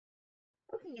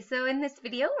So in this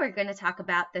video, we're going to talk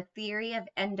about the theory of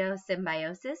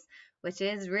endosymbiosis, which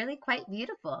is really quite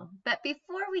beautiful. But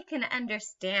before we can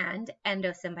understand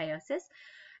endosymbiosis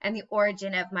and the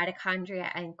origin of mitochondria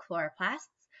and chloroplasts,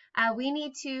 we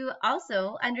need to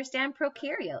also understand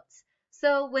prokaryotes.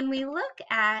 So when we look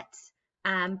at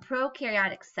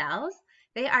prokaryotic cells,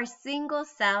 they are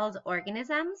single-celled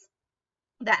organisms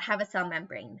that have a cell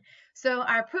membrane. So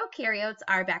our prokaryotes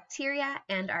are bacteria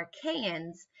and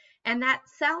archaeans, and that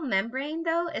cell membrane,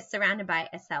 though, is surrounded by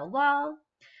a cell wall,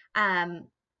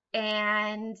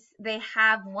 and they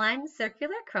have one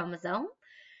circular chromosome,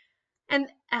 and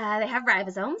they have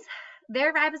ribosomes.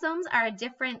 Their ribosomes are a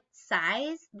different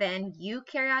size than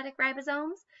eukaryotic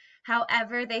ribosomes.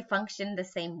 However, they function the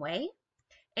same way,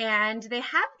 and they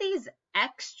have these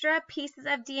extra pieces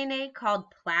of DNA called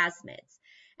plasmids.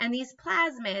 And these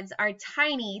plasmids are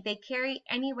tiny. They carry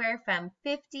anywhere from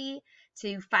 50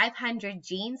 to 500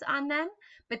 genes on them,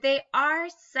 but they are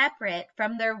separate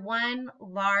from their one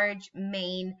large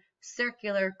main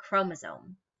circular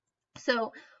chromosome.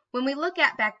 So when we look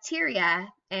at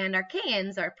bacteria and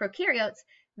archaeans or prokaryotes,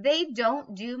 they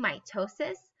don't do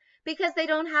mitosis because they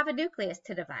don't have a nucleus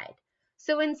to divide.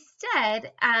 So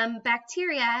instead,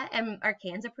 bacteria and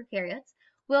archaeans or prokaryotes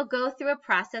will go through a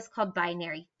process called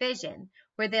binary fission,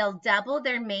 where they'll double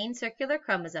their main circular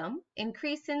chromosome,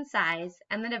 increase in size,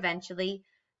 and then eventually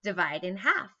divide in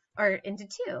half or into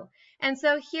two. And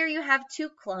so here you have two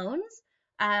clones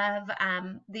of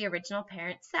the original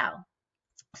parent cell.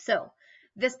 So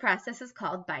this process is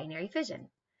called binary fission.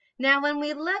 Now, when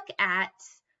we look at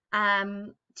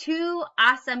two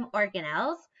awesome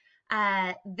organelles,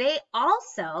 they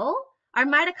also, our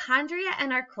mitochondria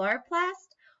and our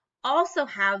chloroplast, also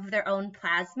have their own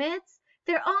plasmids,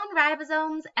 their own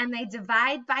ribosomes, and they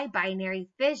divide by binary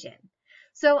fission.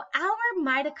 So our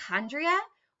mitochondria,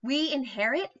 we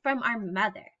inherit from our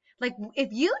mother. Like if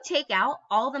you take out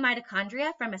all the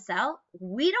mitochondria from a cell,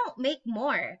 we don't make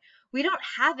more. We don't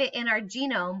have it in our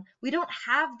genome. We don't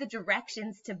have the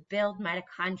directions to build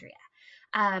mitochondria.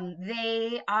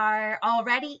 They are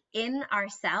already in our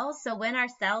cells. So when our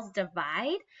cells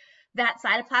divide, that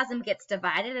cytoplasm gets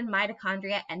divided and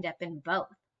mitochondria end up in both.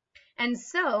 And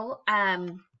so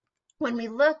when we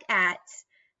look at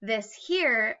this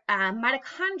here,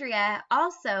 mitochondria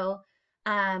also,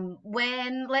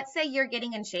 when let's say you're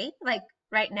getting in shape, like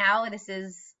right now, this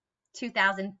is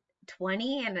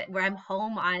 2020 and where I'm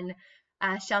home on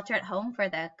shelter at home for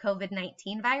the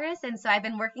COVID-19 virus. And so I've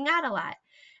been working out a lot.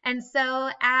 And so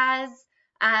as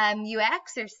you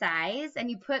exercise and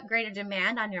you put greater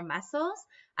demand on your muscles,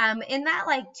 in that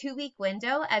like 2-week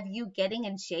window of you getting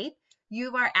in shape,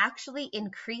 you are actually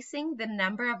increasing the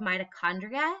number of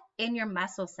mitochondria in your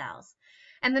muscle cells.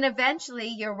 And then eventually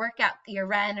your workout, your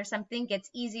run or something gets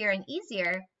easier and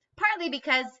easier, partly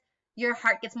because your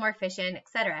heart gets more efficient,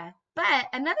 etc. But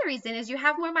another reason is you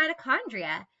have more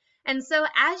mitochondria. And so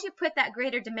as you put that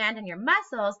greater demand on your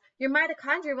muscles, your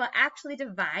mitochondria will actually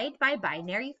divide by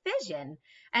binary fission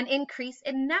and increase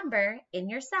in number in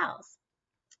your cells.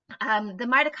 The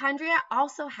mitochondria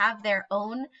also have their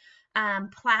own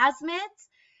plasmids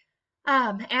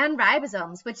and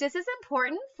ribosomes, which this is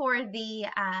important for the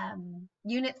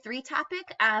Unit 3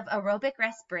 topic of aerobic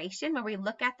respiration, where we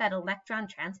look at that electron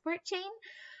transport chain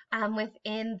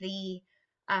within the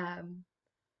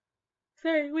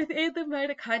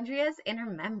mitochondria's inner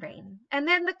membrane. And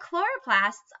then the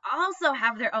chloroplasts also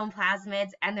have their own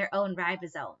plasmids and their own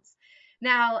ribosomes.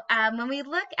 Now, when we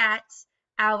look at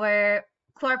our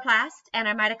chloroplast and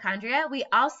our mitochondria, we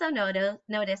also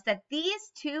notice that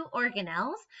these two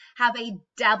organelles have a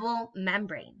double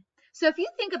membrane. So if you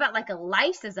think about like a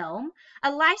lysosome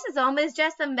is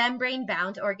just a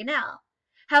membrane-bound organelle.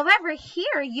 However,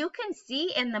 here you can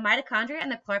see in the mitochondria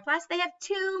and the chloroplast, they have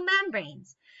two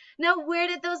membranes. Now, where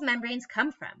did those membranes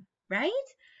come from, right?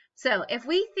 So if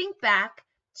we think back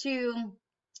to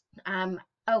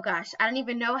oh gosh, I don't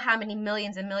even know how many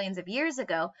millions and millions of years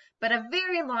ago, but a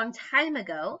very long time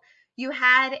ago, you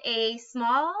had a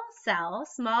small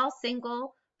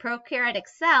single prokaryotic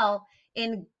cell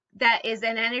that is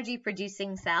an energy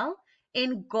producing cell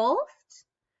engulfed.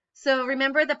 So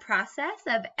remember the process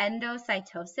of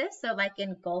endocytosis, so like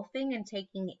engulfing and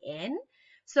taking in.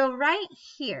 So right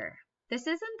here, this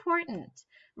is important,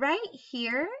 right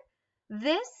here,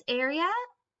 this area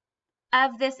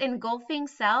of this engulfing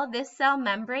cell, this cell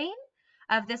membrane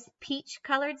of this peach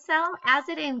colored cell, as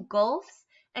it engulfs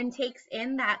and takes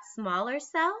in that smaller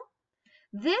cell,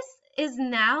 this is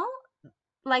now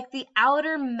like the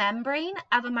outer membrane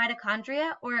of a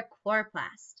mitochondria or a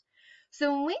chloroplast.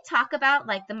 So when we talk about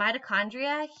like the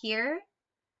mitochondria here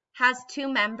has two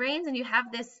membranes and you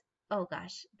have this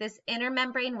this inner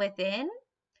membrane within.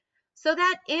 So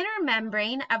that inner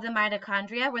membrane of the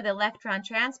mitochondria where the electron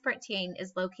transport chain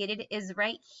is located is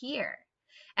right here.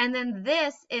 And then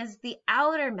this is the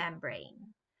outer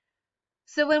membrane.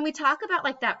 So when we talk about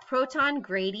like that proton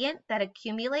gradient that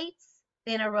accumulates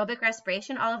in aerobic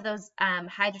respiration, all of those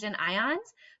hydrogen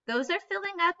ions, those are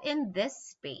filling up in this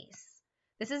space.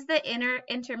 This is the inner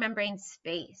intermembrane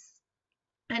space.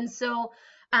 And so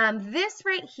this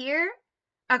right here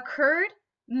occurred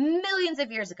millions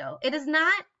of years ago. It is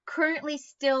not currently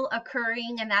still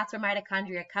occurring, and that's where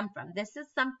mitochondria come from. This is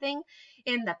something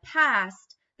in the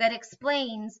past that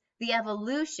explains the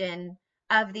evolution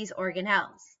of these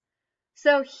organelles.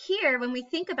 So here, when we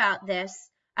think about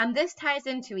this, this ties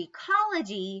into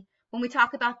ecology when we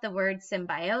talk about the word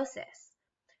symbiosis.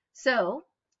 So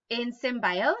in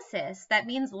symbiosis, that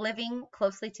means living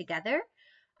closely together.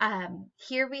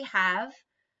 Here we have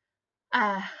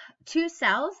two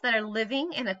cells that are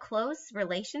living in a close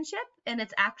relationship, and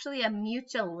it's actually a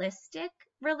mutualistic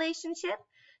relationship.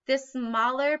 This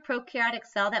smaller prokaryotic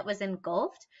cell that was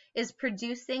engulfed is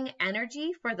producing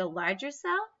energy for the larger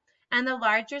cell, and the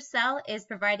larger cell is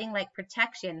providing like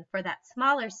protection for that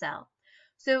smaller cell.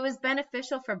 So it was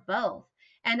beneficial for both.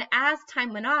 And as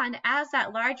time went on, as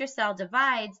that larger cell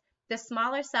divides, the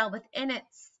smaller cell within it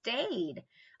stayed.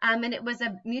 And it was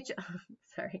a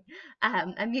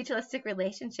mutualistic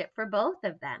relationship for both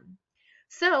of them.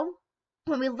 So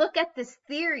when we look at this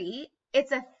theory,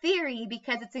 it's a theory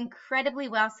because it's incredibly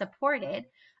well supported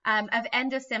of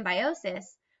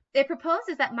endosymbiosis. It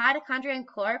proposes that mitochondria and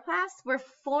chloroplasts were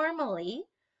formerly,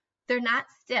 they're not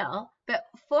still, but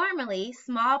formerly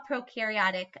small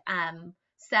prokaryotic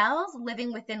cells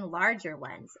living within larger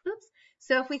ones.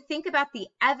 So if we think about the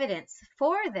evidence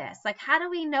for this, like how do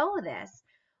we know this?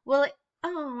 Well,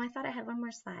 I thought I had one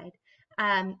more slide.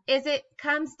 Is it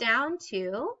comes down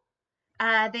to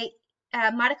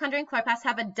mitochondria and chloroplasts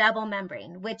have a double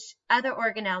membrane, which other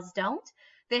organelles don't.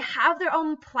 They have their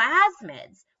own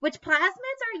plasmids, which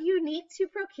plasmids are unique to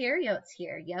prokaryotes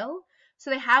here, So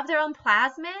they have their own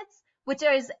plasmids, which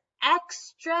is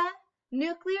extra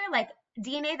nuclear, like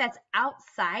DNA that's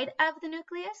outside of the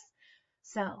nucleus.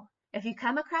 So if you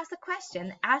come across a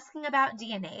question asking about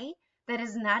DNA that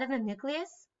is not in the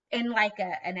nucleus, in like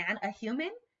a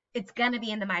human, it's going to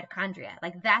be in the mitochondria.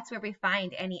 Like that's where we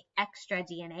find any extra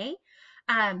DNA.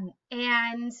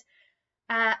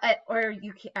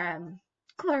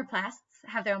 Chloroplasts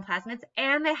have their own plasmids,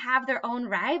 and they have their own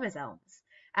ribosomes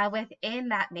within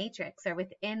that matrix or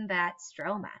within that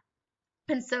stroma.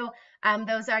 And so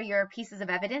those are your pieces of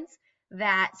evidence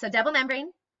so double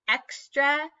membrane,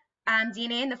 extra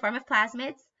DNA in the form of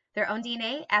plasmids, their own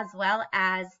DNA, as well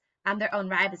as their own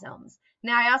ribosomes.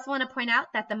 Now, I also want to point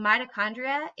out that the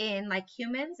mitochondria in like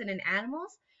humans and in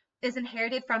animals is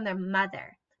inherited from their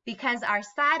mother, because our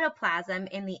cytoplasm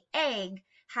in the egg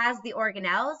has the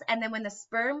organelles, and then when the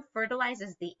sperm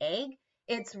fertilizes the egg,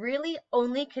 it's really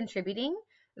only contributing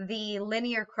the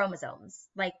linear chromosomes,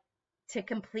 like to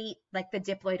complete like the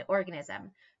diploid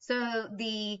organism. So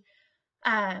the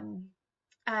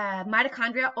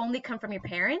mitochondria only come from your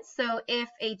parents. So if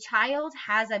a child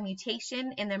has a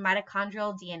mutation in their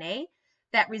mitochondrial DNA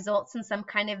that results in some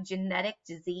kind of genetic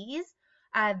disease,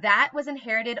 that was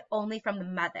inherited only from the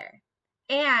mother.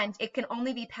 And it can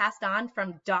only be passed on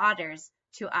from daughters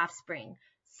to offspring.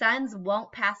 Sons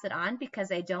won't pass it on because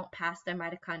they don't pass their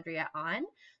mitochondria on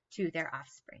to their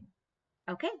offspring.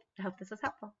 Okay, I hope this was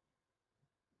helpful.